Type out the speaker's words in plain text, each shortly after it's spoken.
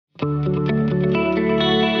Good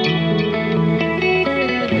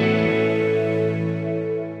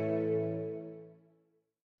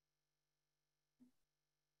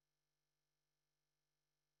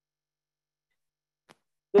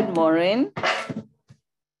morning.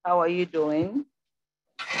 How are you doing?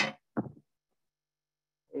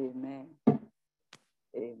 Amen.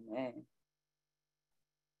 Amen.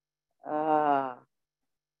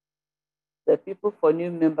 The people for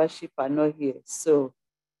new membership are not here, so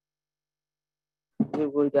we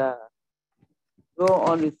would go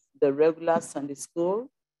on with the regular Sunday school,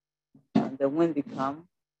 and then when they come,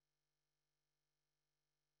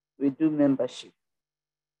 we do membership.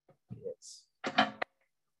 Yes. Start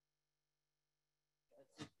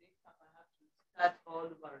all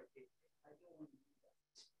over again. I don't want to do that.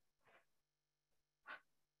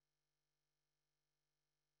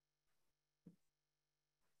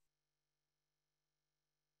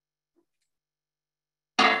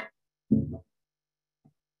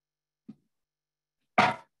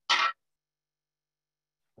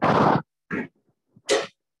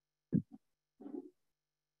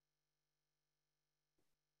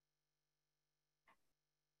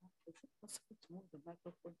 Is it possible to move the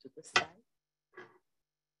microphone to the side?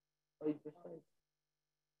 Or you prefer it?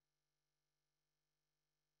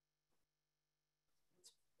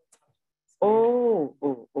 Oh,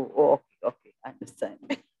 okay, I understand.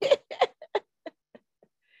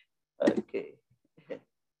 Okay.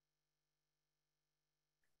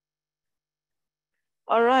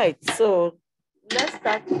 All right, so let's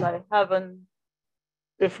start by having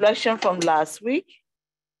reflection from last week.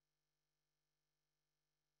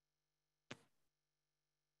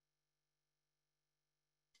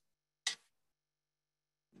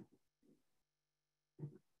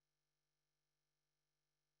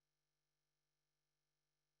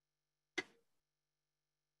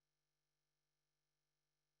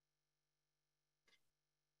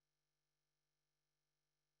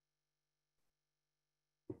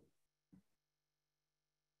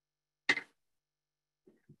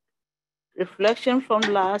 Reflection from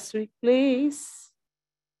last week, please.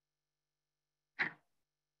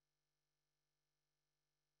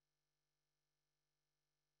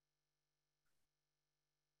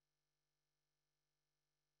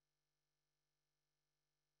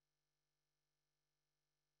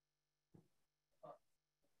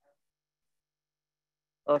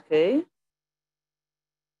 Okay.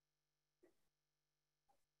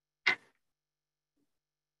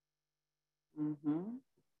 Mm-hmm.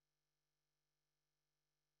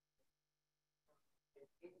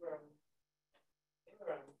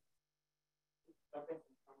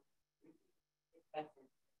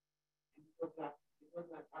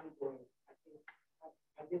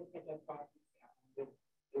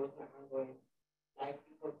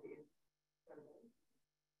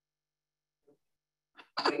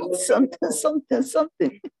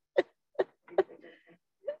 Something.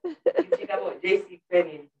 You think about J.C.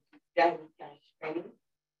 Penney, Diamond Cash Penny,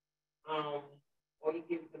 or you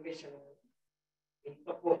give the missionary, you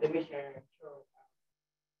support the missionary,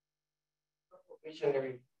 support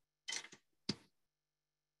missionary.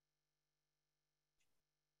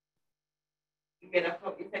 You made a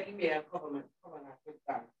covenant with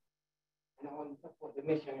God, and I want to support the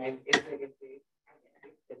missionary. It's legacy, and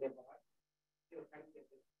it's delivered. You can get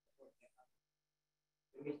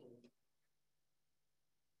the missionary.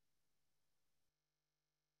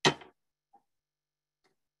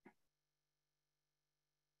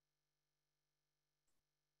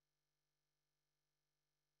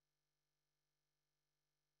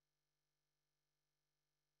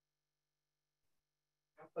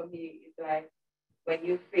 For me, it's like when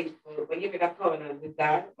you're faithful, when you make a covenant with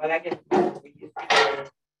God, well, I guess when you see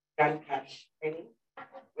God cash penny,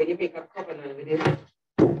 when you make a covenant with Him,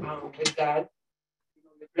 with God, you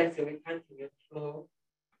know, the blessing will continue to flow.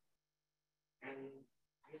 And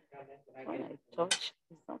with God, that's what I get. When I touch,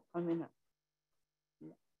 it's not coming up.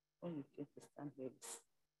 When you take the stand here,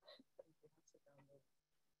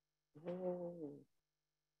 oh.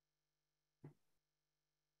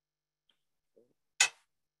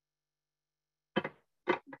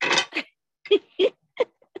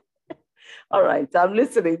 All right, I'm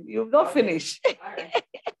listening. You've not finished. All right.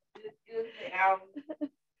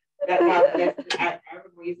 That God bless. I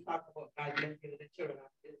remember you talk about God blessing the children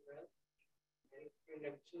of Israel. And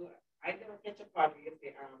them too. I never catch a part where you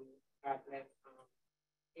say, God bless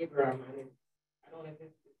Abraham and I don't know if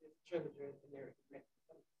it's children in there.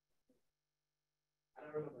 I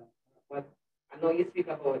don't remember. But I know you speak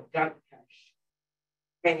about John Cash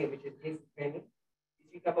Penny, which is J.C. Penny. You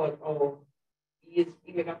speak about how he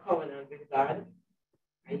make a covenant with God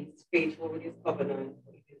and he's faithful with his covenant.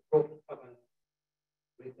 If it's broken,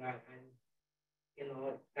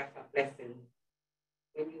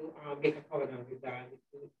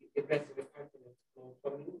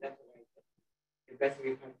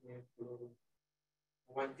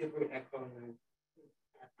 break that covenant.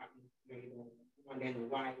 You know, wondering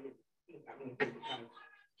why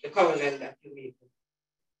the covenant that you made.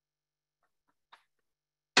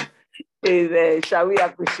 Amen. Shall we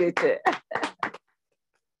appreciate it?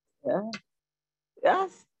 Yeah.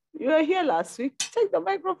 Yes. You were here last week. Take the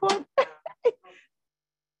microphone.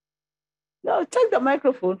 No, take the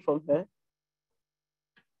microphone from her.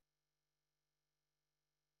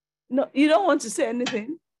 No, you don't want to say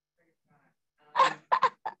anything?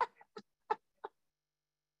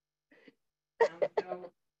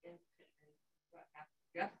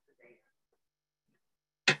 Yesterday,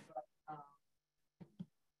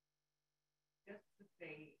 just to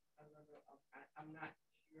say a little, I'm not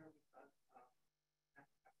sure because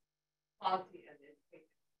quality and education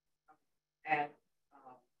as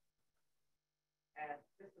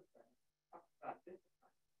discipline, talk about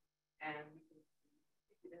discipline, and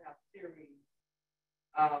we can have series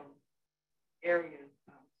areas,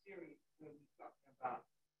 series where we're talking about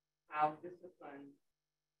how discipline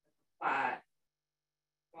applied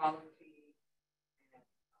quality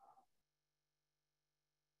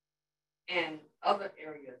and other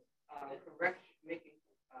areas, correction, making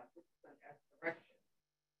discipline as correction.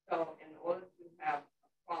 So in order to have a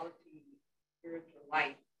quality spiritual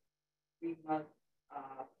life, we must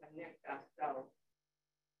connect ourselves,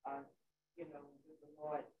 with the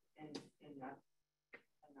Lord in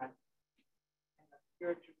our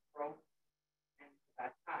spiritual growth and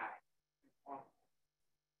our tithe and offering.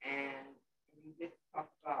 And we did talk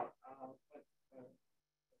about what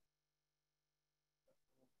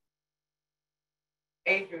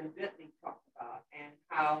Adrian Bentley talked about and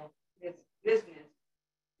how his business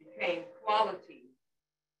became quality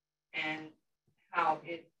and how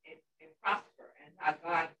it prospered and how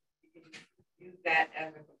God can use that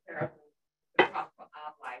as a comparison to prosper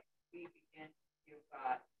our life. We begin to give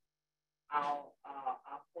God our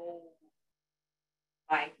whole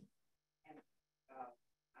life and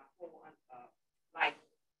our whole life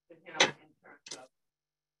to Him in terms of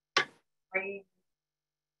praying,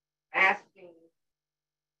 fasting,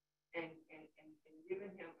 and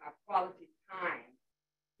giving Him our quality time.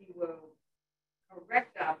 He will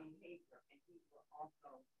correct our behavior, and He will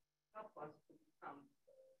also help us to become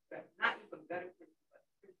not even better Christians, but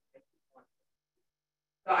Christians that He wants us to be.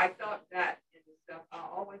 So I thought that in the stuff, I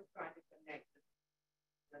always try to connect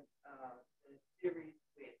the series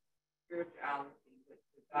with spirituality, with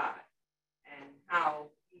God, and how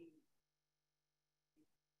He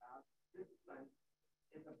discipline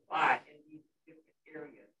is applied in these different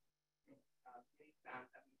areas. And, many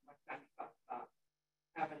times, one time we talked about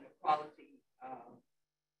having the quality,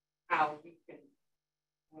 how we can,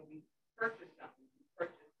 when we purchase something for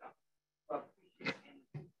appreciation.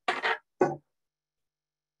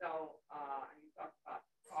 So, and you talked about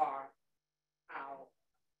the car, how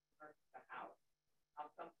versus the house, how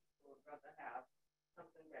some people would rather have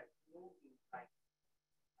something that's moving, like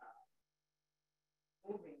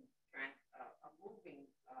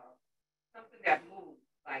something that moves,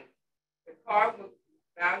 like the car would be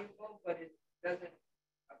valuable, but it doesn't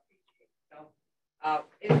appreciate. So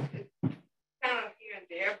it's kind of here and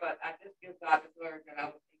there, but I just give God the glory that I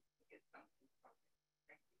was able to get something from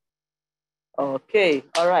it. Okay,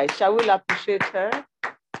 all right. Shall we appreciate her?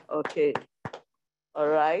 Okay, all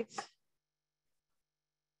right.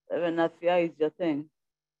 Reverend Afia, is your thing.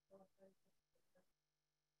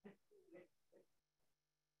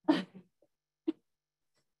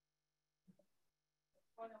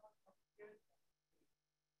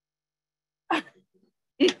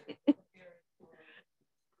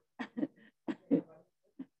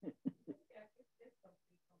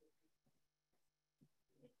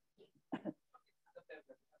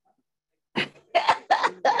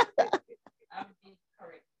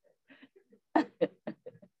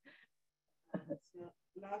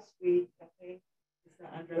 Last week, I think Mr.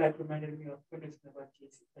 Andrew reminded me of preaching about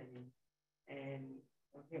Jesus and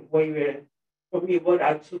for me, what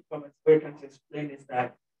I took from his very to explain is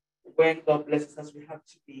that when God blesses us, we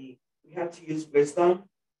have to use wisdom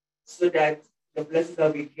so that the blessings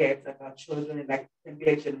that we get like our children can be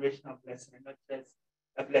a generational blessing and not just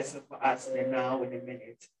a blessing for us in the now in a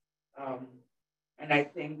minute. And I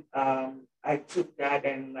think I took that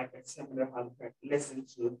and like a similar lesson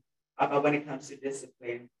to about when it comes to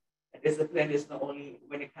discipline. And discipline is not only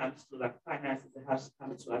when it comes to like finances, it has to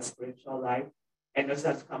come to our spiritual life and also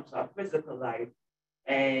has to come to our physical life.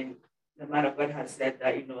 And the man of God has said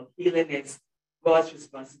that, healing is God's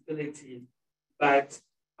responsibility, but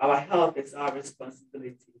our health is our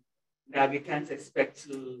responsibility. Now we can't expect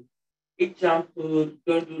to eat junk food,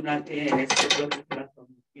 don't do nothing, and expect God to heal us from,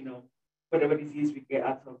 whatever disease we get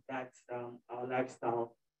out of that, our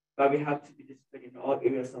lifestyle. but we have to be disciplined in all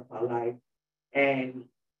areas of our life. And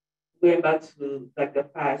going back to like the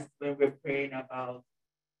past when we're praying about,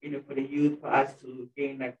 for the youth, for us to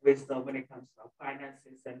gain like wisdom when it comes to our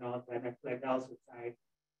finances and all that. And I feel like that also tied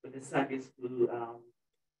with the Sunday school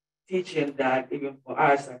teaching that even for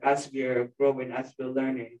us, like as we're growing, as we're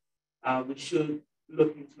learning, we should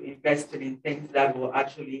look into investing in things that will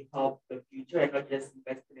actually help the future and not just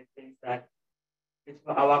investing in things that is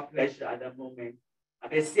for our pleasure at the moment.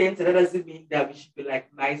 At the same time, that doesn't mean that we should be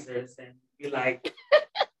like misers and be like,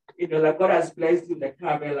 like God has blessed you with a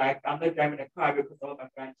car, but like I'm not driving a car because I want my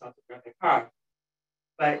grandchild to drive the car.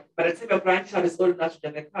 But by the time your grandchild is old enough to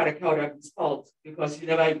drive the car would have been spoiled because you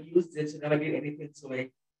never used it, you never did anything to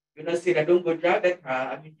it. You're not saying that don't go drive the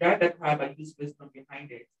car. I mean, drive the car, but use wisdom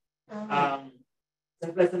behind it.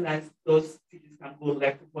 Sometimes those teachers can go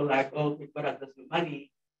like people like, oh, okay, God has blessed with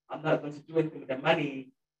money. I'm not going to do anything with the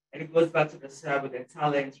money. And it goes back to the serve with the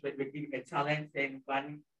talents, when we're giving a talent and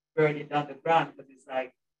one burn it down the ground because it's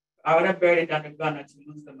like, I want to burn it down the ground and to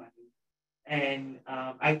lose the money. And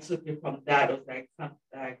I took it from that. It was like,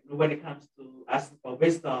 when it comes to asking for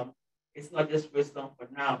wisdom, it's not just wisdom for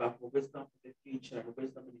now, but for wisdom for the future, and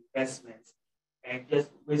wisdom in investments, and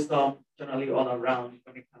just wisdom generally all around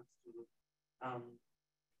when it comes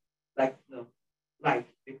to life,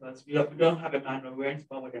 because we don't have a manual. We're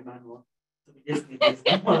born with a manual, so we just need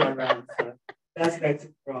wisdom all around. So that's what I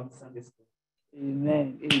took from Sunday school.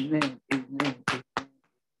 Amen. Amen. Amen.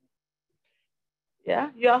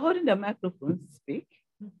 Yeah, you are holding the microphone. Speak.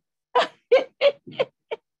 I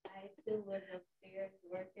still was upstairs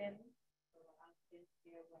working, so I'm just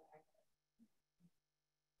here what I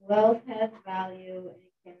got. Wealth has value and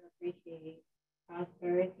it can appreciate.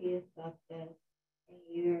 Prosperity is success, and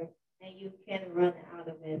you can run out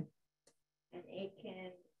of it, and it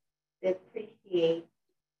can depreciate.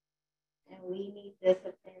 And we need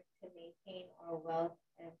discipline to maintain our wealth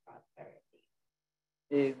and prosperity.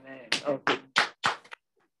 Amen. Okay.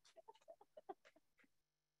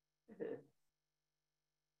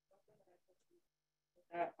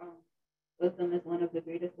 That wisdom is one of the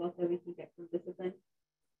greatest wealth that we can get from discipline.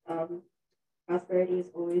 Prosperity is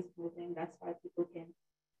always moving. That's why people can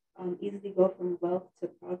easily go from wealth to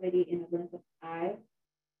poverty in a blink of eye.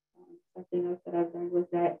 Something else that I've learned was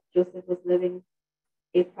that Joseph was living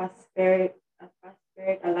a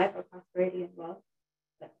life of prosperity and wealth.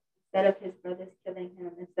 But instead of his brothers killing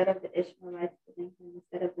him, instead of the Ishmaelites killing him,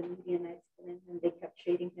 instead of the Midianites killing him, they kept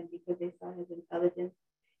trading him because they saw his intelligence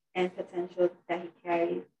and potential that he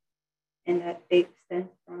carries, and that they extend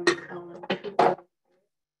from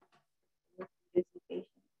education.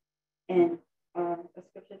 And a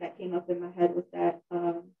scripture that came up in my head was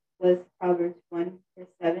Proverbs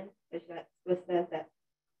 1:7, which says that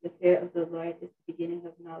the fear of the Lord is the beginning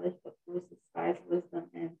of knowledge, but fools despise wisdom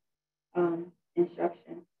and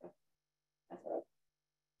instruction. So that's all.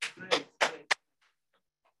 Great.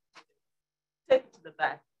 Take it to the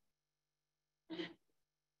back.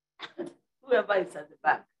 Whoever is at the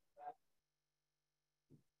back.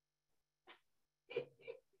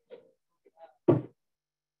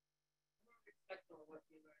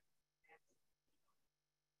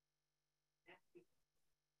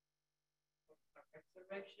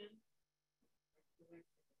 Resurrection is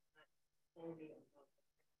not only about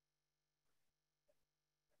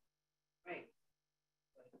right,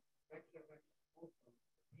 but resurrection also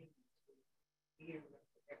pertains to being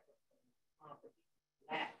resurrected from poverty,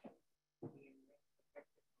 lack, being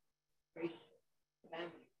resurrected from racial,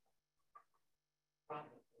 family,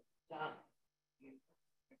 promises, job, being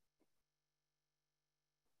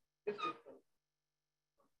resurrected.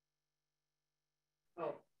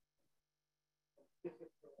 This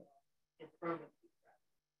is the infirmity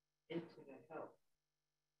into the health.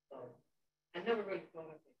 So I never really thought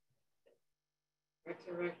of it.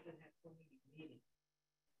 Resurrection has so many meanings.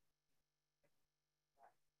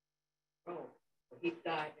 Oh, so he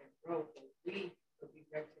died and rose, so we could be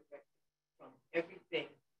resurrected from everything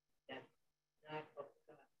that's not of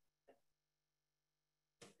God.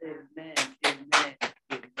 Amen. Amen.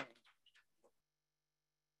 Amen.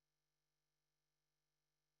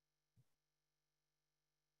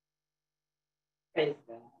 Praise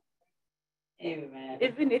God. Amen.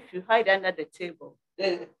 Even if you hide under the table,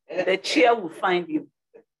 the chair will find you.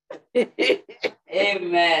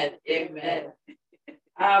 Amen. Amen.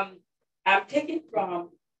 I'm taking from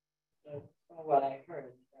what I heard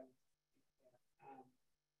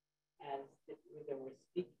as they were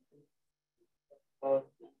speaking about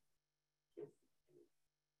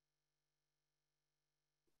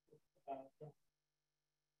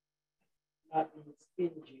not being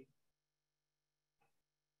stingy.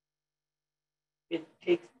 It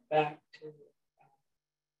takes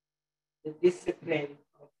discipline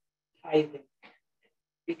of tithing.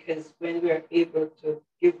 Because when we are able to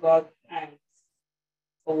give God thanks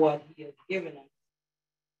for what he has given us,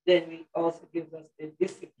 then it also gives us the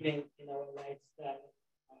discipline in our lifestyle.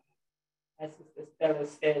 As Sister Stella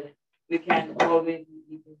said, we can't always be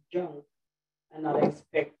eating junk and not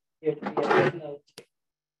expect there to be a penalty.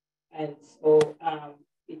 And so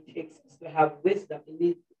it takes us to have wisdom.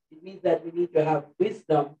 It means that we need to have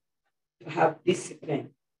wisdom to have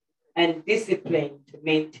discipline, and discipline to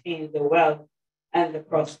maintain the wealth and the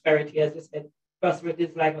prosperity. As you said, prosperity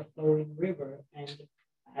is like a flowing river. And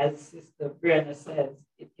as Sister Brianna says,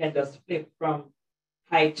 it can just flip from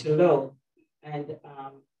high to low. And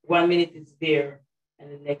 1 minute it's there,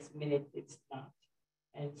 and the next minute it's not.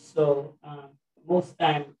 And so most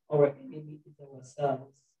time our enemy is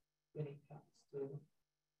ourselves when it comes to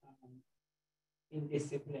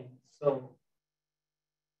indiscipline. So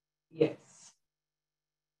yes.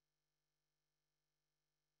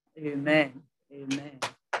 Amen. Amen.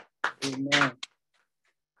 Amen.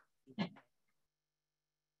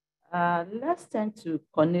 Let's turn to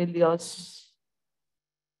Cornelius.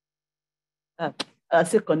 I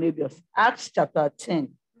say Cornelius. Acts chapter 10.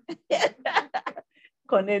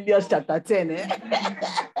 Cornelius chapter 10. Eh?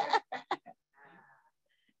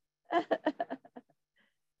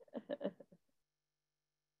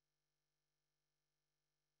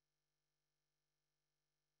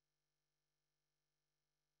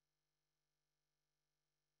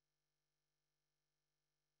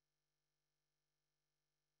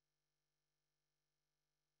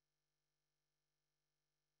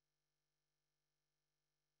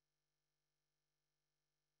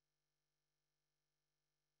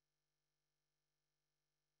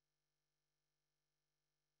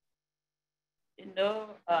 You know,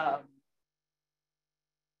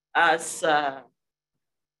 as the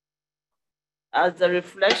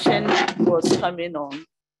reflection was coming on,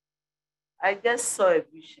 I just saw a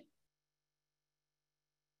vision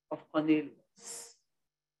of Cornelius.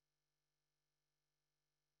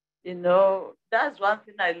 You know, that's one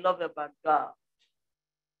thing I love about God,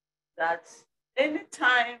 that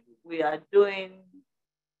anytime we are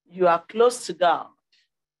you are close to God,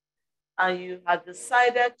 and you have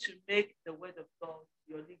decided to make the word of God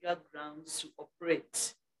your legal grounds to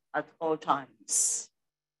operate at all times.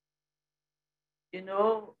 You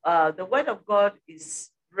know, the word of God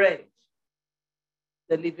is bread,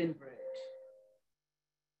 the living bread.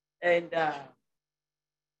 And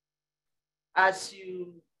as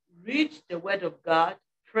you read the word of God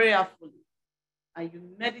prayerfully and you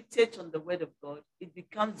meditate on the word of God, it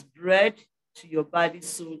becomes bread to your body,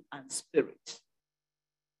 soul, and spirit.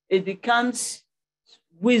 It becomes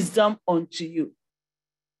wisdom unto you.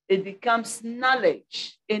 It becomes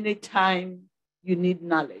knowledge anytime you need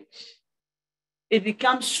knowledge. It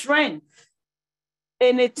becomes strength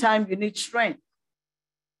anytime you need strength.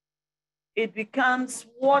 It becomes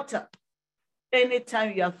water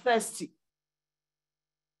anytime you are thirsty.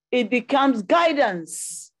 It becomes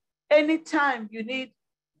guidance anytime you need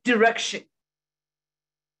direction.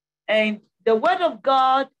 And the word of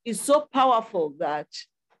God is so powerful that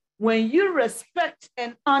when you respect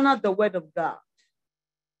and honor the word of God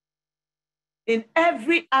in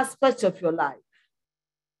every aspect of your life,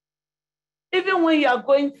 even when you are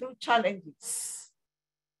going through challenges,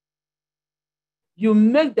 you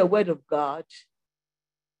make the word of God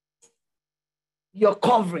your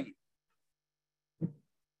covering.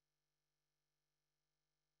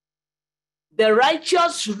 The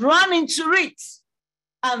righteous run into it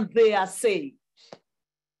and they are saved.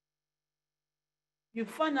 You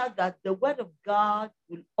find out that the word of God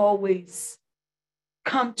will always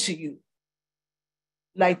come to you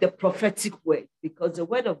like the prophetic word, because the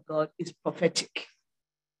word of God is prophetic.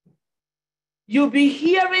 You'll be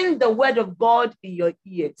hearing the word of God in your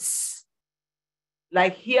ears,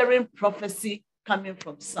 like hearing prophecy coming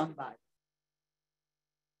from somebody.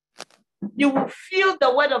 You will feel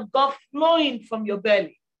the word of God flowing from your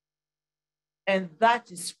belly. And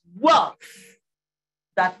that is wealth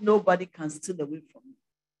that nobody can steal away from you.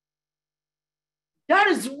 That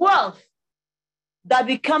is wealth that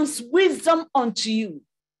becomes wisdom unto you.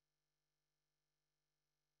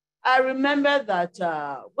 I remember that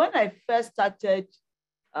when I first started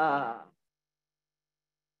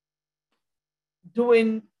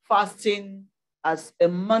doing fasting as a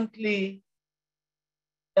monthly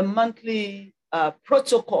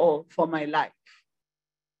protocol for my life,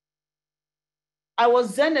 I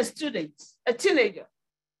was then a student, a teenager.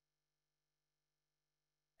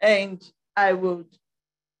 And I would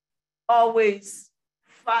always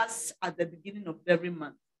fast at the beginning of every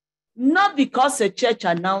month. Not because a church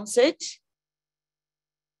announced it,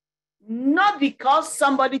 Not because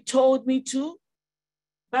somebody told me to,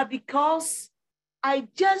 but because I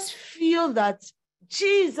just feel that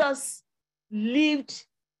Jesus lived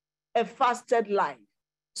a fasted life.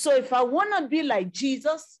 So if I want to be like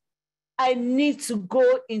Jesus, I need to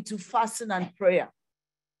go into fasting and prayer.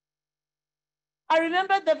 I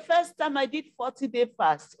remember the first time I did 40-day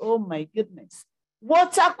fast. Oh my goodness.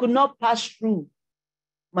 Water could not pass through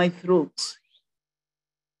my throat.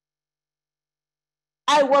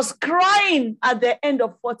 I was crying at the end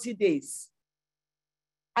of 40 days.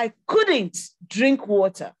 I couldn't drink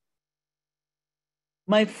water.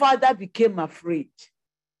 My father became afraid.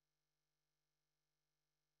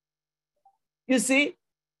 You see?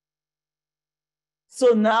 So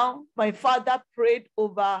now my father prayed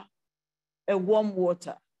over a warm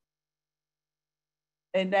water.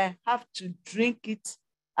 And I have to drink it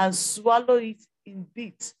and swallow it in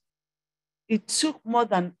bits. It took more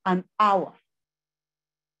than an hour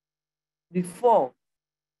before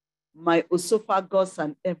my esophagus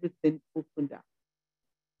and everything opened up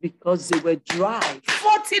because they were dry.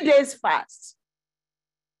 40 days fast.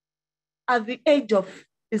 At the age of,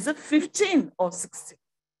 is it 15 or 16?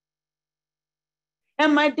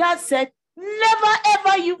 And my dad said, never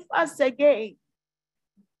ever you fast again.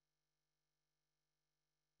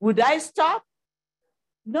 Would I stop?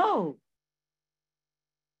 No.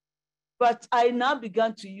 But I now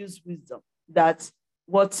began to use wisdom that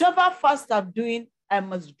whatever fast I'm doing, I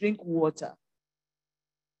must drink water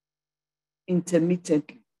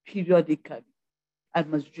intermittently, periodically. I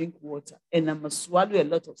must drink water and I must swallow a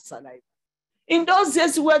lot of saliva. In those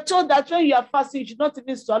days, we were told that when you are fasting, you should not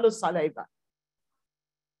even swallow saliva.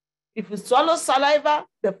 If you swallow saliva,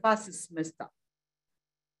 the fast is messed up.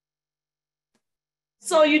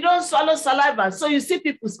 So you don't swallow saliva. So you see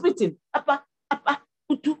people spitting, apa, apa,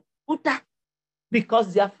 utu, uta,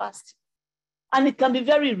 because they are fasting. And it can be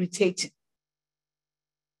very irritating.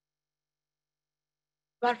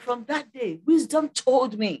 But from that day, wisdom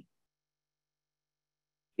told me.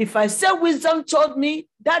 If I say wisdom told me,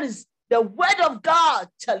 that is the word of God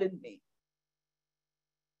telling me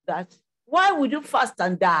that why would you fast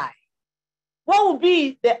and die? What will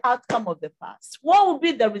be the outcome of the fast? What will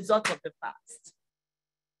be the result of the fast?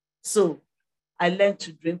 So I learned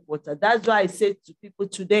to drink water. That's why I say to people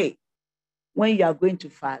today, when you are going to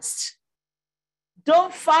fast,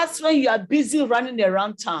 don't fast when you are busy running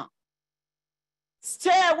around town.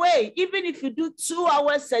 Stay away, even if you do 2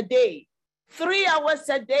 hours a day, 3 hours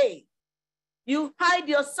a day. You hide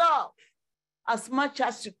yourself as much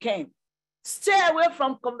as you can. Stay away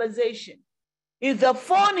from conversation. If the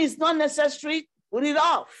phone is not necessary, put it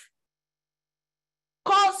off.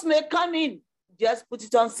 Calls may come in, just put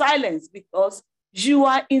it on silence because you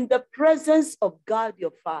are in the presence of God,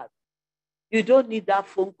 your Father. You don't need that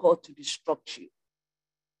phone call to distract you.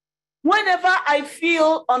 Whenever I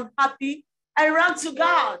feel unhappy, I run to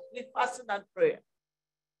God with fasting and prayer.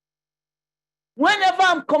 Whenever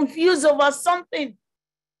I'm confused over something,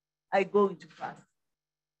 I go into fast.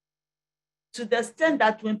 To the extent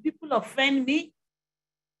that when people offend me,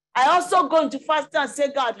 I also go into fasting and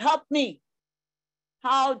say, God, help me.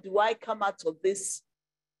 How do I come out of this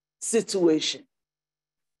situation?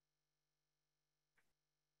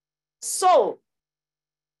 So,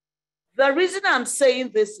 the reason I'm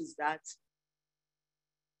saying this is that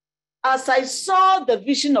as I saw the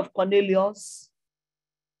vision of Cornelius,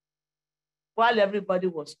 while everybody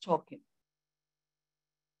was talking,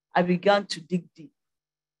 I began to dig deep.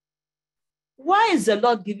 Why is the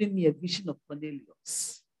Lord giving me a vision of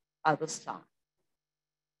Cornelius at this time?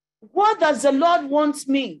 What does the Lord want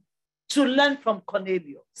me to learn from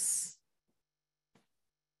Cornelius?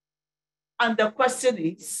 And the question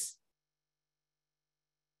is,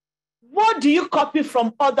 what do you copy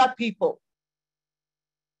from other people?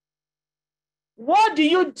 What do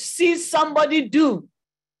you see somebody do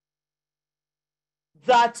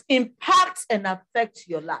that impacts and affects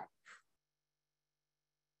your life?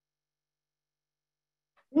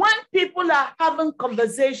 When people are having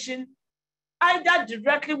conversation, either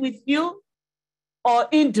directly with you or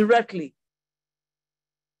indirectly,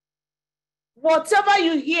 whatever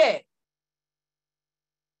you hear,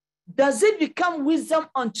 does it become wisdom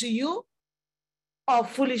unto you or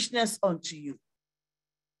foolishness unto you?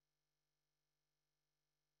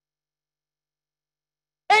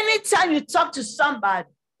 Anytime you talk to somebody,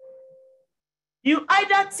 you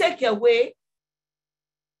either take away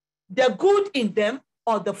the good in them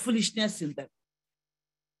or the foolishness in them.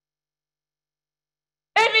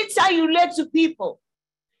 Anytime you relate to people,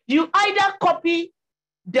 you either copy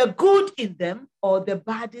the good in them or the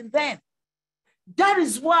bad in them. That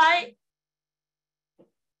is why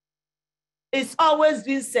it's always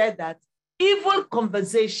been said that evil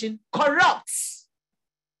conversation corrupts,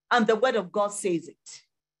 and the word of God says it.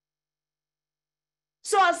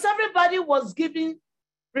 So as everybody was giving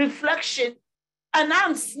reflection, and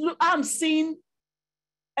I'm seeing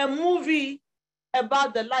a movie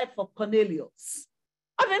about the life of Cornelius.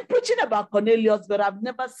 I've been preaching about Cornelius, but I've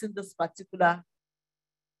never seen this particular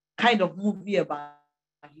kind of movie about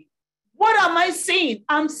him. What am I seeing?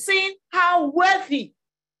 I'm seeing how worthy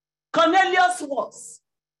Cornelius was.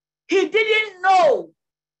 He didn't know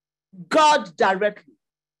God directly,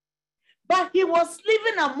 but he was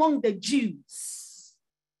living among the Jews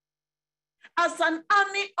as an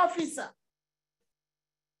army officer,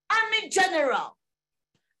 army general,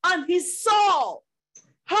 and he saw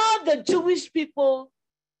how the Jewish people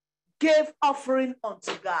gave offering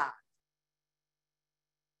unto God,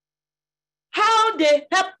 how they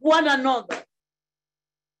helped one another,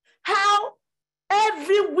 how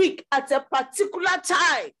every week at a particular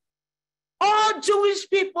time, all Jewish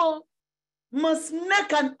people must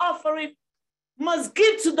make an offering, must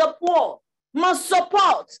give to the poor, must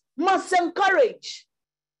support, must encourage.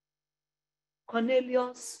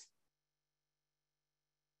 Cornelius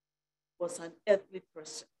was an earthly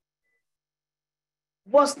person,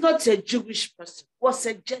 was not a Jewish person, was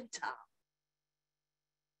a Gentile.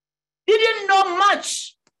 He didn't know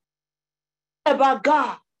much about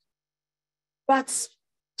God, but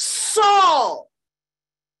saw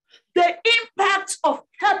the impact of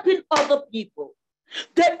helping other people,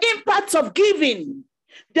 the impact of giving,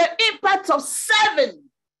 the impact of serving,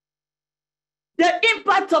 the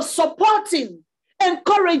impact of supporting,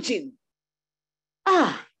 encouraging.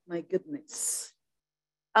 Ah, my goodness.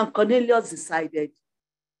 And Cornelius decided,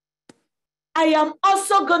 I am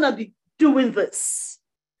also going to be doing this.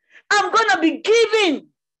 I'm going to be giving.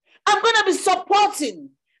 I'm going to be supporting.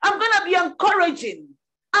 I'm going to be encouraging.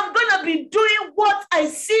 I'm going to be doing what I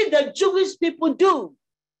see the Jewish people do.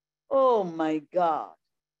 Oh, my God.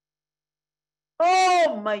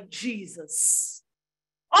 Oh, my Jesus.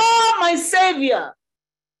 Oh, my Savior.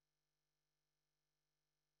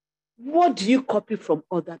 What do you copy from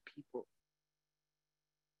other people?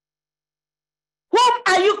 Whom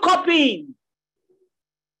are you copying?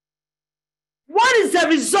 What is the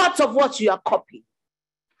result of what you are copying?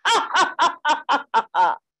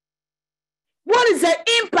 What is the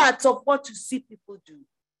impact of what you see people do?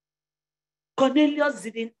 Cornelius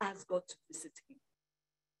didn't ask God to visit him.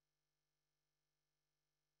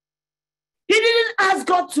 He didn't ask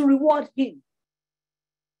God to reward him.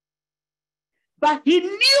 But he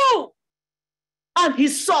knew and he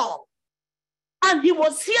saw and he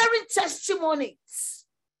was hearing testimonies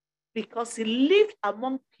because he lived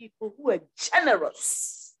among people who were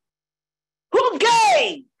generous, who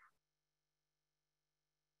gave.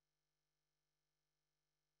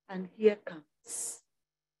 And here comes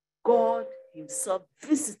God himself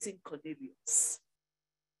visiting Cornelius.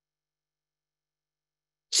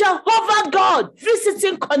 Jehovah God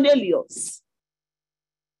visiting Cornelius.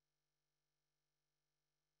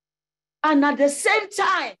 And at the same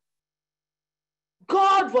time,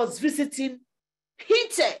 God was visiting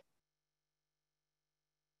Peter,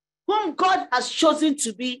 whom God has chosen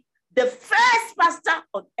to be the first pastor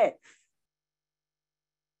on earth.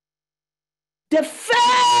 The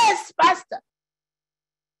first pastor.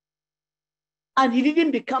 And he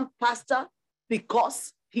didn't become pastor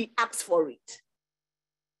because he asked for it.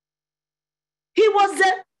 He was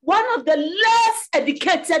one of the less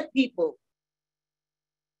educated people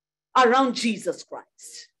around Jesus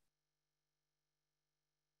Christ.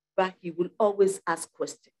 But he will always ask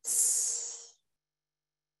questions.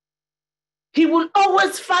 He will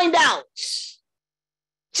always find out.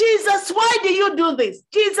 Jesus, why do you do this?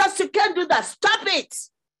 Jesus, you can't do that. Stop it.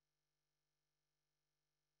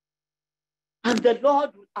 And the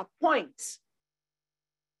Lord will appoint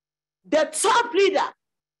the top leader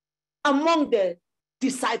among the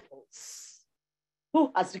disciples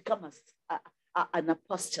who has become an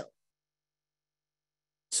apostle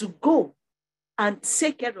to go and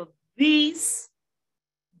take care of these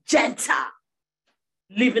Gentiles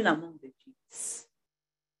living among the Jews.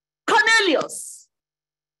 Cornelius,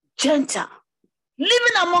 Gentile,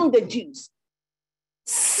 living among the Jews,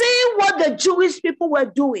 seeing what the Jewish people were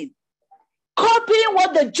doing, copying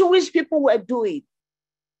what the Jewish people were doing.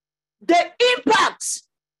 The impact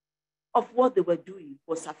of what they were doing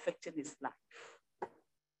was affecting his life.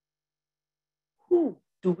 Who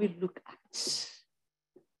do we look at?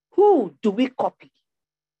 Who do we copy?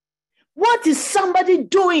 What is somebody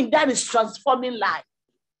doing that is transforming life?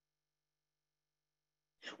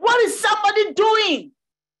 What is somebody doing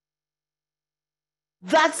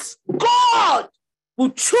that God will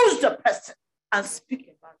choose the person and speak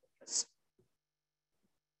about the person.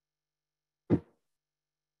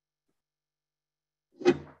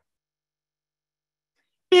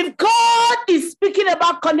 If God is speaking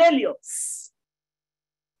about Cornelius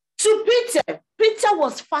to Peter, Peter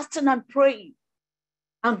was fasting and praying.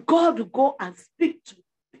 And God will go and speak to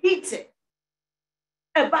Peter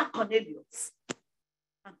about Cornelius.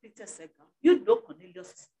 And Peter said, God, you know Cornelius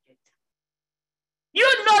is dead. You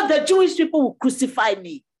know the Jewish people will crucify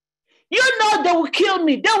me. You know they will kill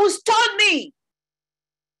me. They will stone me.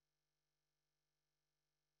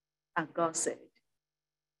 And God said,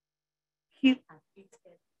 kill and eat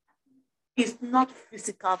everything. It's not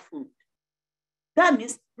physical food. That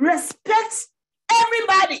means respect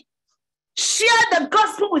everybody. Share the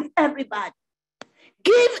gospel with everybody.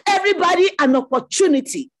 Give everybody an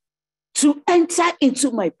opportunity to enter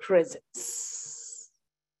into my presence.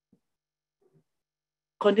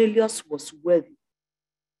 Cornelius was worthy,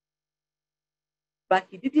 but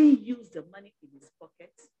he didn't use the money in his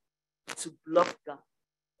pocket to bluff God,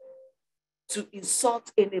 to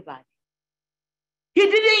insult anybody. He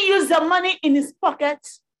didn't use the money in his pocket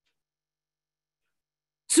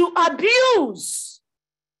to abuse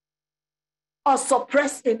or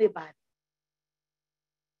suppress anybody.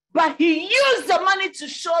 But he used the money to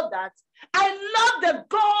show that I love the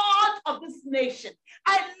God of this nation.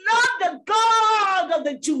 I love the God of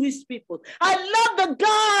the Jewish people. I love the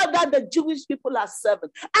God that the Jewish people are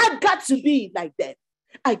serving. I got to be like them.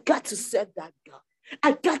 I got to serve that God.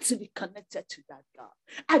 I got to be connected to that God.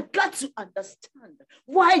 I got to understand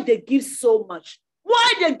why they give so much,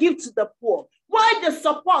 why they give to the poor, why they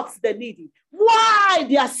support the needy, why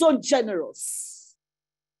they are so generous.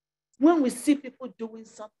 When we see people doing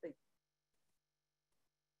something,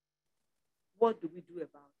 what do we do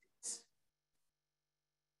about it?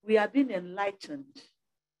 We are being enlightened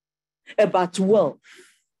about wealth.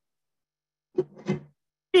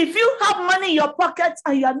 If you have money in your pocket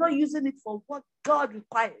and you are not using it for what God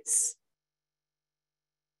requires,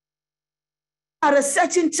 at a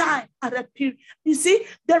certain time, at a period, you see,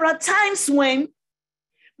 there are times when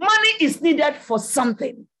money is needed for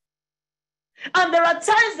something. And there are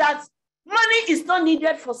times that money is not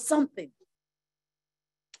needed for something.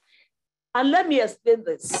 And let me explain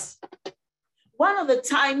this. One of the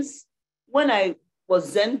times when I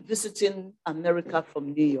was then visiting America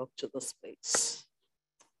from New York to this place,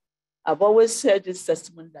 I've always shared this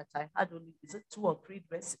testimony that I had only, is it 2 or 3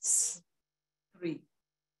 dresses? 3.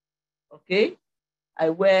 Okay? I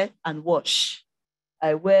wear and wash.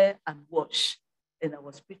 I wear and wash. And I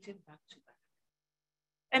was preaching back to back.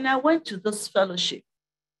 And I went to this fellowship.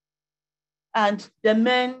 And the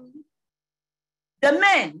men,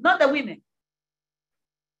 not the women,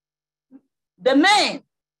 the men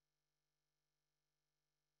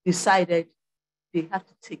decided they have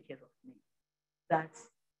to take care of me. That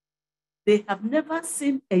they have never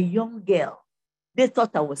seen a young girl. They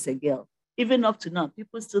thought I was a girl. Even up to now,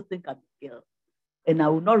 people still think I'm a girl. And I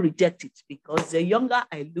will not reject it because the younger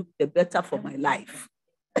I look, the better for my life.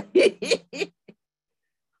 We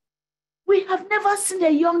have never seen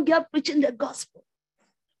a young girl preaching the gospel.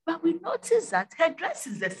 But we notice that her dress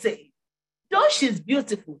is the same. Though she's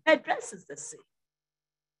beautiful, her dress is the same.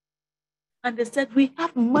 And they said, we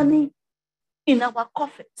have money in our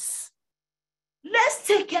coffers. Let's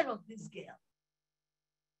take care of this girl.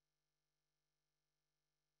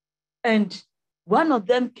 And one of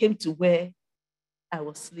them came to where I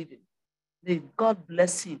was living. May God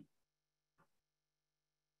bless him.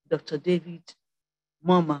 Dr. David,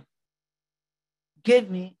 Mama, gave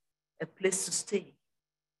me a place to stay.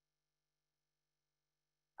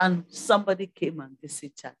 And somebody came and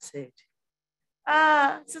visited and said,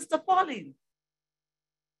 Sister Pauline,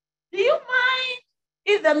 do you mind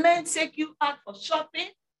if the men take you out for shopping?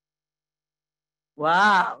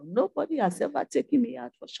 Wow, nobody has ever taken me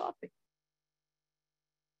out for shopping.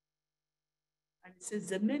 And he says,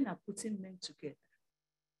 the men are putting men together.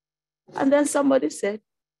 And then somebody said,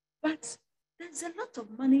 but there's a lot of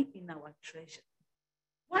money in our treasure.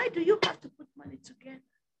 Why do you have to put money together?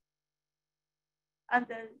 And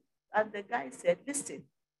the guy said, listen,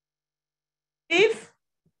 if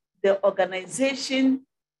the organization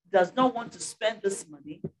does not want to spend this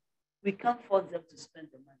money, we can't force them to spend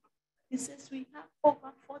the money. He says, we have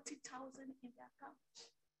over 40,000 in the account.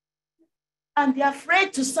 And they're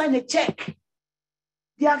afraid to sign a check.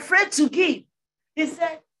 They're afraid to give. He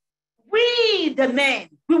said, we, the men,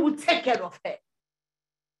 we will take care of her.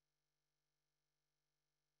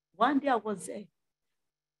 One day I was there,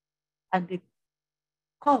 and they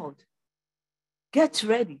called, get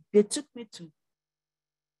ready. They took me to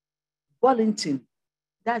Wellington.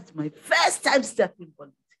 That's my first time stepping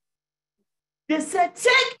Wellington. They said,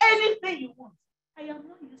 take anything you want. I am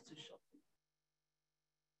not used to shopping.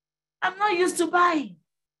 I'm not used to buying.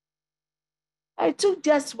 I took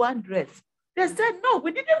just one dress. They said, no,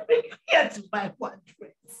 we didn't bring you here to buy one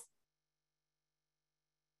dress.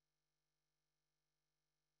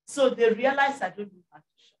 So they realized I don't know how to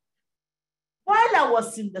shop. While I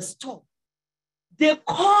was in the store, they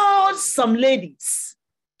called some ladies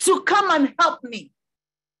to come and help me.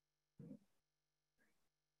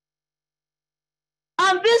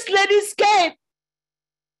 And these ladies came.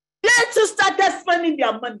 They too started spending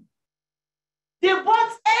their money. They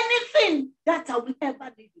bought anything that I will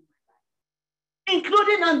ever need in my life,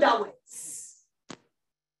 including underwears.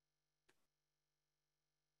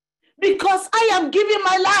 Because I am giving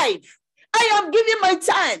my life. I am giving my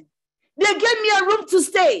time. They gave me a room to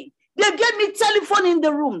stay. They gave me telephone in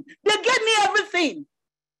the room. They gave me everything.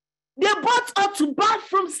 They bought up to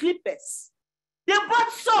bathroom slippers. They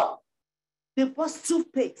bought soap. They bought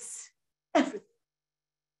toothpaste. Everything.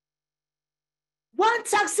 One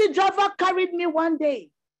taxi driver carried me one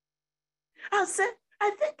day. I said,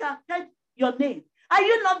 I think I've heard your name. Are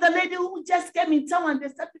you not the lady who just came in town and they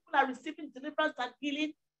said people are receiving deliverance and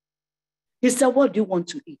healing? He said, what do you want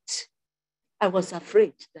to eat? I was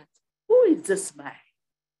afraid that, who is this man?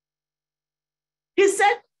 He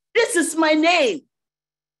said, this is my name.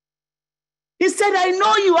 He said, I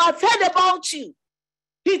know you. I've heard about you.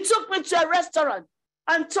 He took me to a restaurant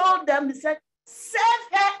and told them, he said, serve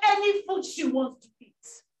her any food she wants to eat.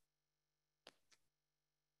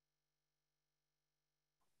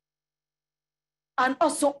 And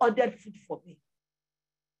also ordered food for me.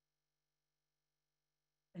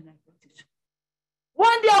 And I got it.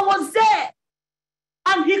 One day I was there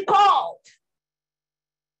and he called.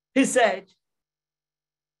 He said,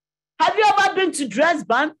 have you ever been to Dress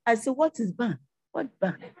Band? I said, what is band? What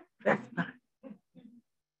band? Dress Band.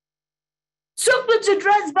 Took me to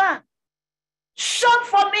Dress Band. Shop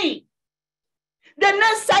for me. The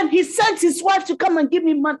next time he sent his wife to come and give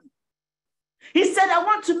me money. He said, I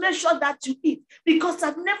want to make sure that you eat because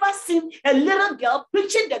I've never seen a little girl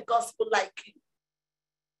preaching the gospel like you.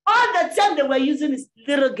 All the time they were using is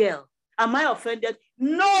little girl. Am I offended?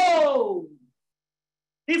 No.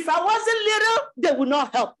 If I wasn't little, they would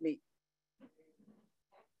not help me.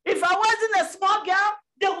 If I wasn't a small girl,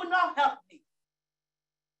 they would not help me.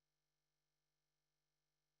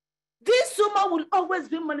 This woman will always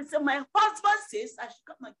be money. So my husband says, I should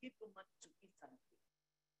come and give you money to eat and drink.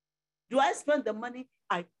 Do I spend the money?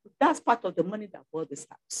 That's part of the money that bought this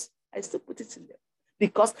house. I still put it in there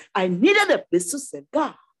because I needed a place to serve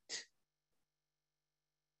God.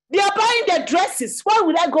 They are buying their dresses. Why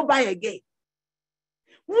would I go buy again?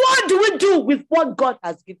 What do we do with what God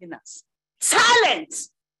has given us? Talent,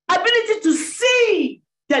 ability to see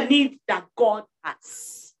the need that God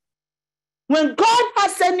has. When God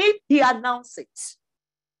has a need, he announces it.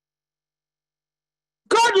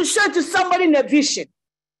 God will show it to somebody in a vision.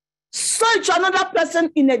 Show it to another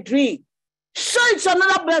person in a dream. Show it to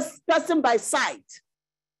another person by sight.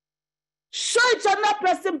 Show it to another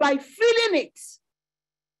person by feeling it.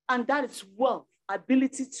 And that is wealth,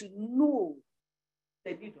 ability to know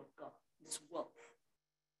the need of God is wealth.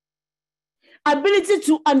 Ability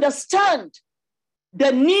to understand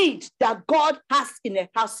the need that God has in a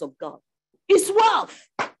house of God is wealth.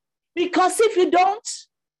 Because if you don't,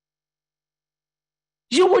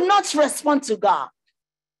 you will not respond to God.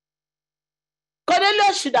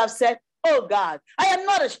 Cornelius should have said, oh God, I am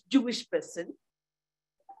not a Jewish person.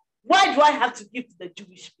 Why do I have to give to the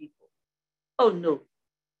Jewish people? Oh no.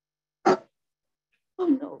 Oh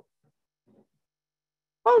no.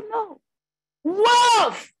 Oh no.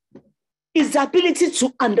 Wealth is the ability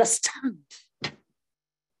to understand.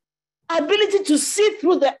 Ability to see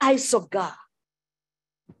through the eyes of God.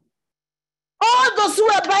 All those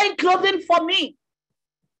who are buying clothing for me,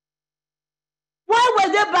 why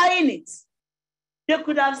were they buying it? They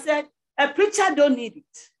could have said, a preacher don't need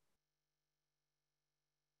it.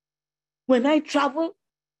 When I travel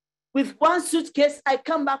with one suitcase, I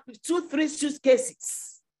come back with 2-3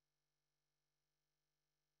 suitcases.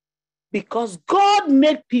 Because God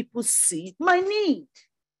made people see my need.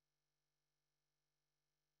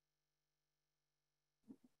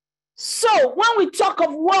 So when we talk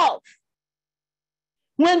of wealth,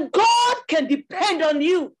 when God can depend on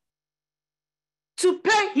you to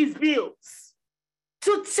pay his bills,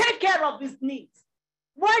 to take care of his needs,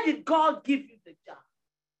 why did God give you the job?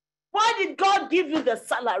 Why did God give you the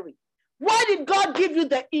salary? Why did God give you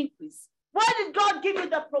the increase? Why did God give you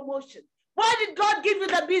the promotion? Why did God give you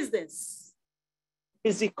the business?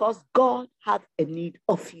 It's because God had a need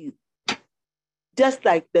of you. Just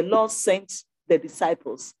like the Lord sent the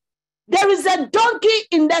disciples There is a donkey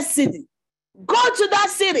in that city. Go to that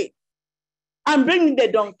city and bring the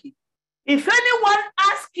donkey. If anyone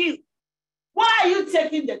asks you, why are you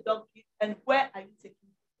taking the donkey and where are you taking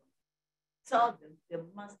it? Tell them the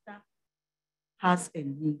master has a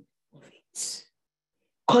need of it.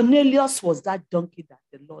 Cornelius was that donkey that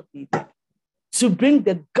the Lord needed to bring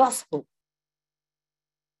the gospel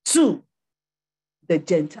to the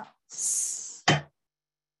Gentiles.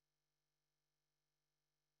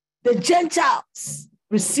 The Gentiles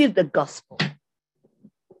received the gospel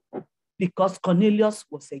because Cornelius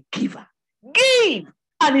was a giver. Give,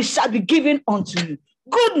 and it shall be given unto you.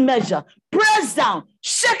 Good measure, pressed down,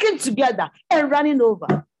 shaken together, and running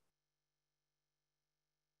over.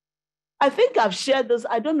 I think I've shared this.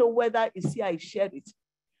 I don't know whether it's here I shared it.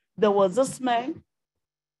 There was this man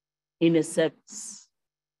in a service.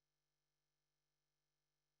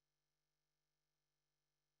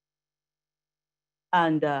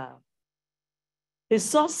 And he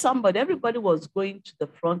saw somebody, everybody was going to the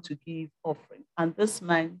front to give offering. And this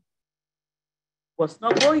man was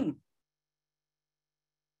not going.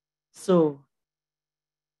 So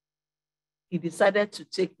he decided to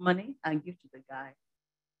take money and give to the guy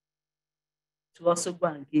to also go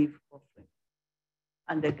and give offering.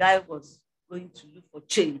 And the guy was going to look for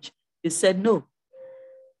change. He said, no,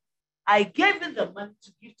 I gave you the money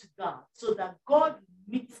to give to God so that God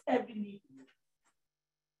meets every need.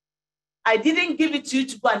 I didn't give it to you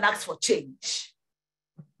to go and ask for change.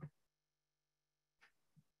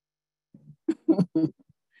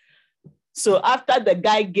 So after the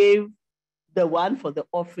guy gave the one for the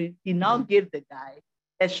offering, he now gave the guy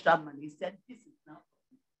extra money. He said, this is now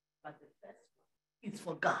for me, but the first one is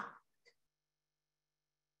for God.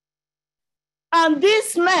 And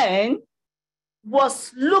this man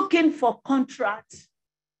was looking for contract,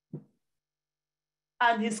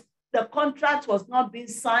 and the contract was not being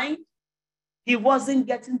signed. He wasn't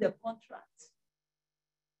getting the contract.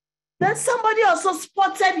 Then somebody also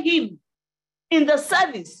spotted him in the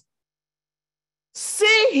service.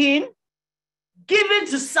 See him giving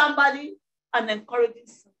to somebody and encouraging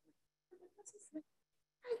somebody.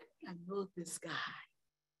 I know this guy.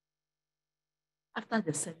 After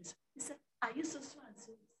the service, he said, are you so and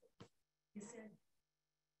so? He said,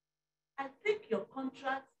 I think your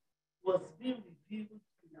contract was being reviewed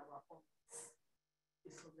in our office.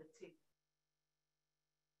 It's on the table.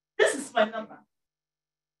 This is my number.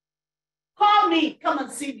 Call me, come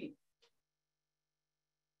and see me.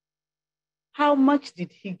 How much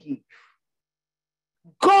did he give?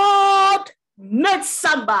 God met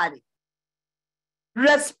somebody,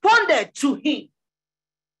 responded to him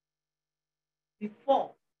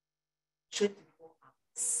before 24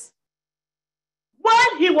 hours.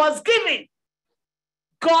 When he was giving,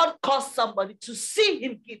 God caused somebody to see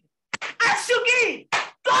him giving. As you give,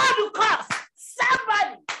 God will cause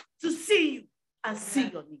somebody to see you and see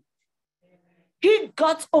your need. He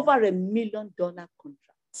got over $1 million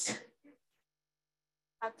contract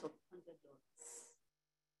out of $100.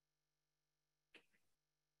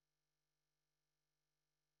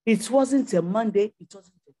 It wasn't a Monday, it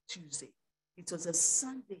wasn't a Tuesday. It was a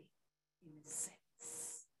Sunday in a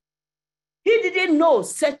sense. He didn't know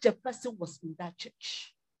such a person was in that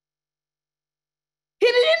church. He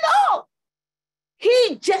didn't know.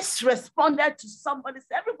 He just responded to somebody.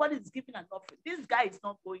 Everybody is giving an offering. This guy is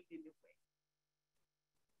not going anywhere.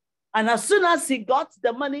 And as soon as he got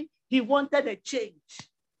the money, he wanted a change.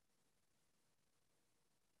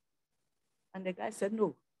 And the guy said,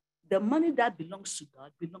 no, the money that belongs to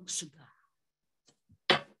God belongs to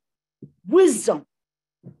God. Wisdom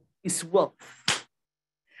is wealth.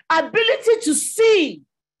 Ability to see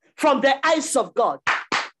from the eyes of God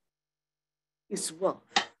is wealth.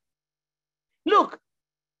 Look,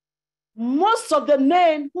 most of the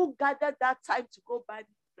men who gathered that time to go buy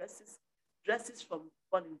dresses from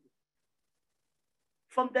Bonnie,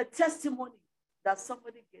 from the testimony that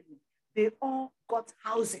somebody gave me, they all got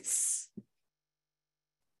houses.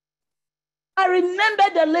 I remember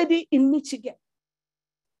the lady in Michigan.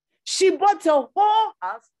 She bought a whole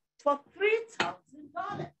house for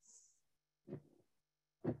 $3,000.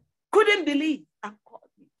 Couldn't believe and called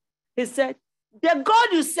me. He said, the God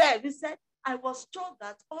you serve, he said, I was told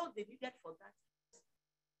that all they needed for that,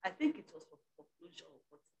 I think it was for foreclosure or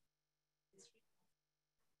what.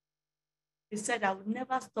 He said, I will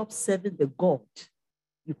never stop serving the God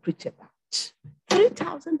you preach about.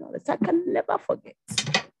 $3,000. I can never forget.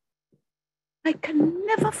 I can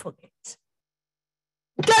never forget.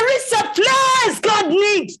 There is a place God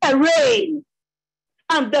needs a rain.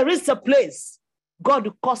 And there is a place God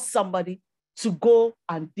will cause somebody to go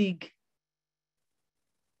and dig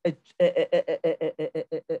a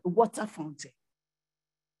water fountain.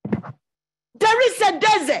 There is a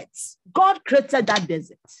desert. God created that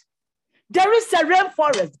desert. There is a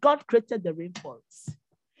rainforest. God created the rainforest.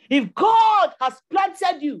 If God has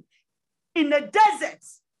planted you in a desert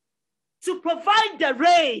to provide the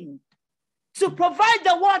rain, to provide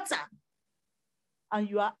the water, and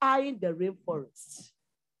you are eyeing the rainforest,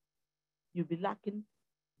 you'll be lacking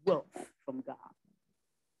wealth from God.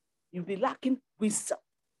 You'll be lacking wisdom.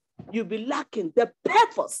 You'll be lacking the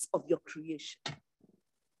purpose of your creation.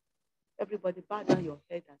 Everybody bow down your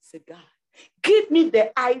head and say, God, give me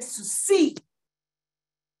the eyes to see,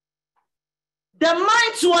 the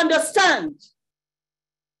mind to understand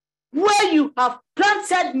where you have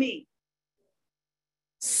planted me,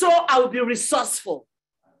 so I will be resourceful.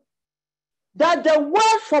 That the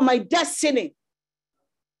word for my destiny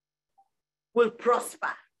will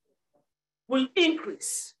prosper, will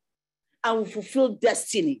increase, and will fulfill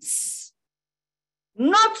destinies.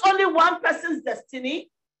 Not only one person's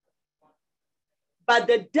destiny, but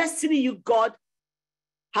the destiny you, God,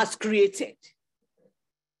 has created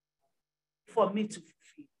for me to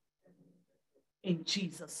fulfill. In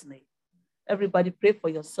Jesus' name. Everybody pray for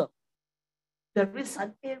yourself. There is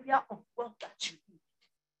an area of wealth that you need.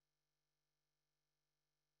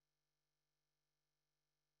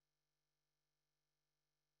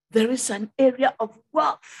 There is an area of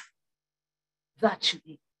wealth that you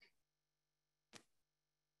need.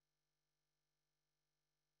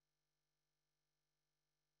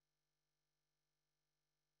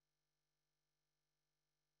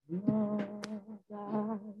 Lord,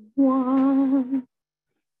 I want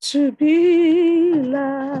to be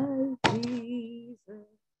like Jesus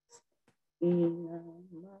in my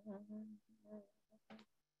heart.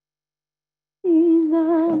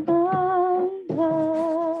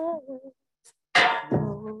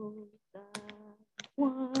 Lord, I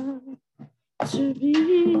want to be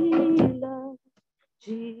like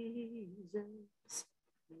Jesus.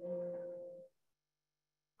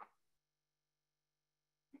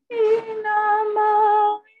 In my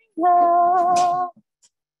heart,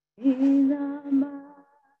 in my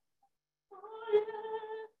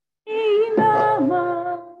heart,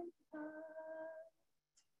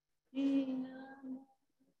 in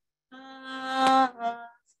my heart,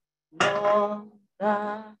 Lord,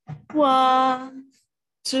 I want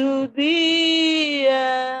to be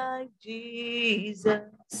like Jesus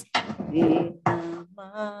in my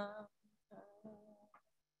heart.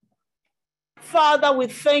 Father, we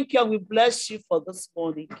thank you and we bless you for this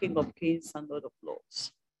morning, King of Kings and Lord of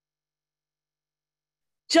Lords.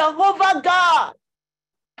 Jehovah God,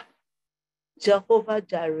 Jehovah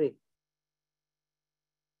Jireh,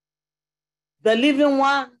 the living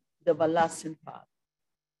one, the everlasting Father.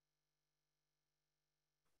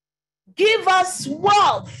 Give us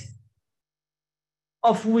wealth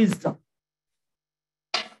of wisdom.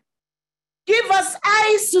 Give us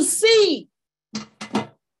eyes to see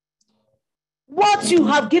what you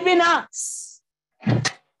have given us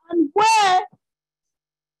and where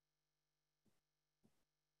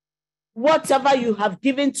whatever you have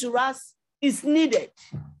given to us is needed,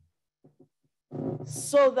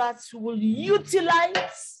 so that we will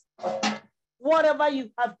utilize whatever you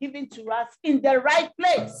have given to us in the right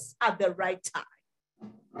place at the right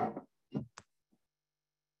time.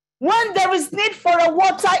 When there is need for a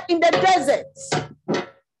water in the desert,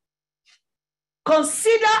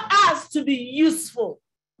 consider us to be useful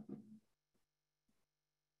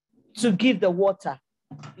to give the water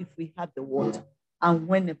if we have the water and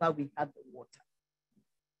whenever we have the water.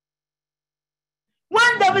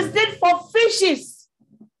 When there is need for fishes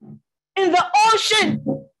in the ocean,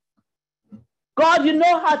 God, you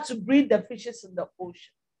know how to breed the fishes in the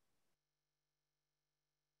ocean.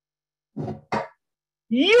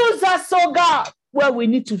 Use us, oh God, where we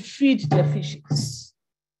need to feed the fishes,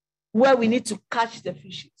 where we need to catch the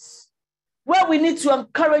fishes, where we need to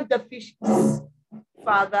encourage the fishes.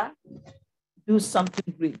 Father, do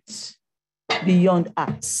something great beyond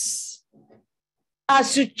us.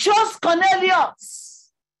 As you chose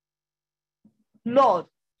Cornelius, Lord,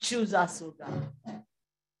 choose us, oh God.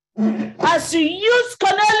 As you use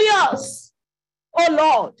Cornelius, oh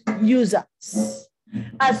Lord, use us.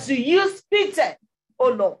 As you use Peter,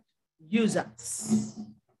 oh Lord, use us.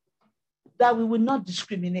 That we will not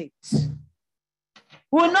discriminate. We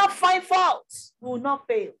will not find faults. We will not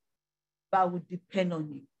fail. But we will depend on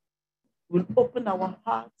you. We'll open our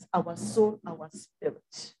hearts, our soul, our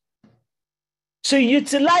spirit to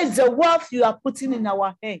utilize the wealth you are putting in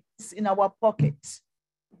our hands, in our pockets,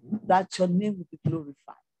 that your name will be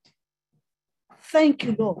glorified. Thank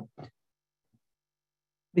you, Lord,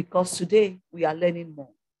 because today we are learning more.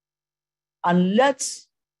 And let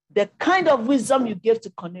the kind of wisdom you gave to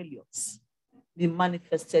Cornelius be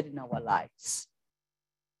manifested in our lives.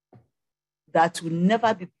 That will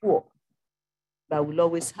never be poor, but will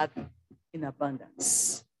always have it in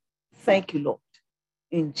abundance. Thank you, Lord.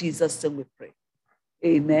 In Jesus' name we pray.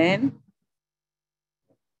 Amen.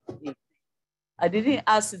 I didn't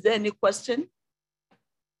ask, is there any question?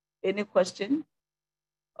 Any question?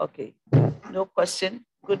 Okay, no question.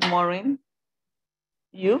 Good morning,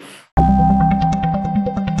 youth.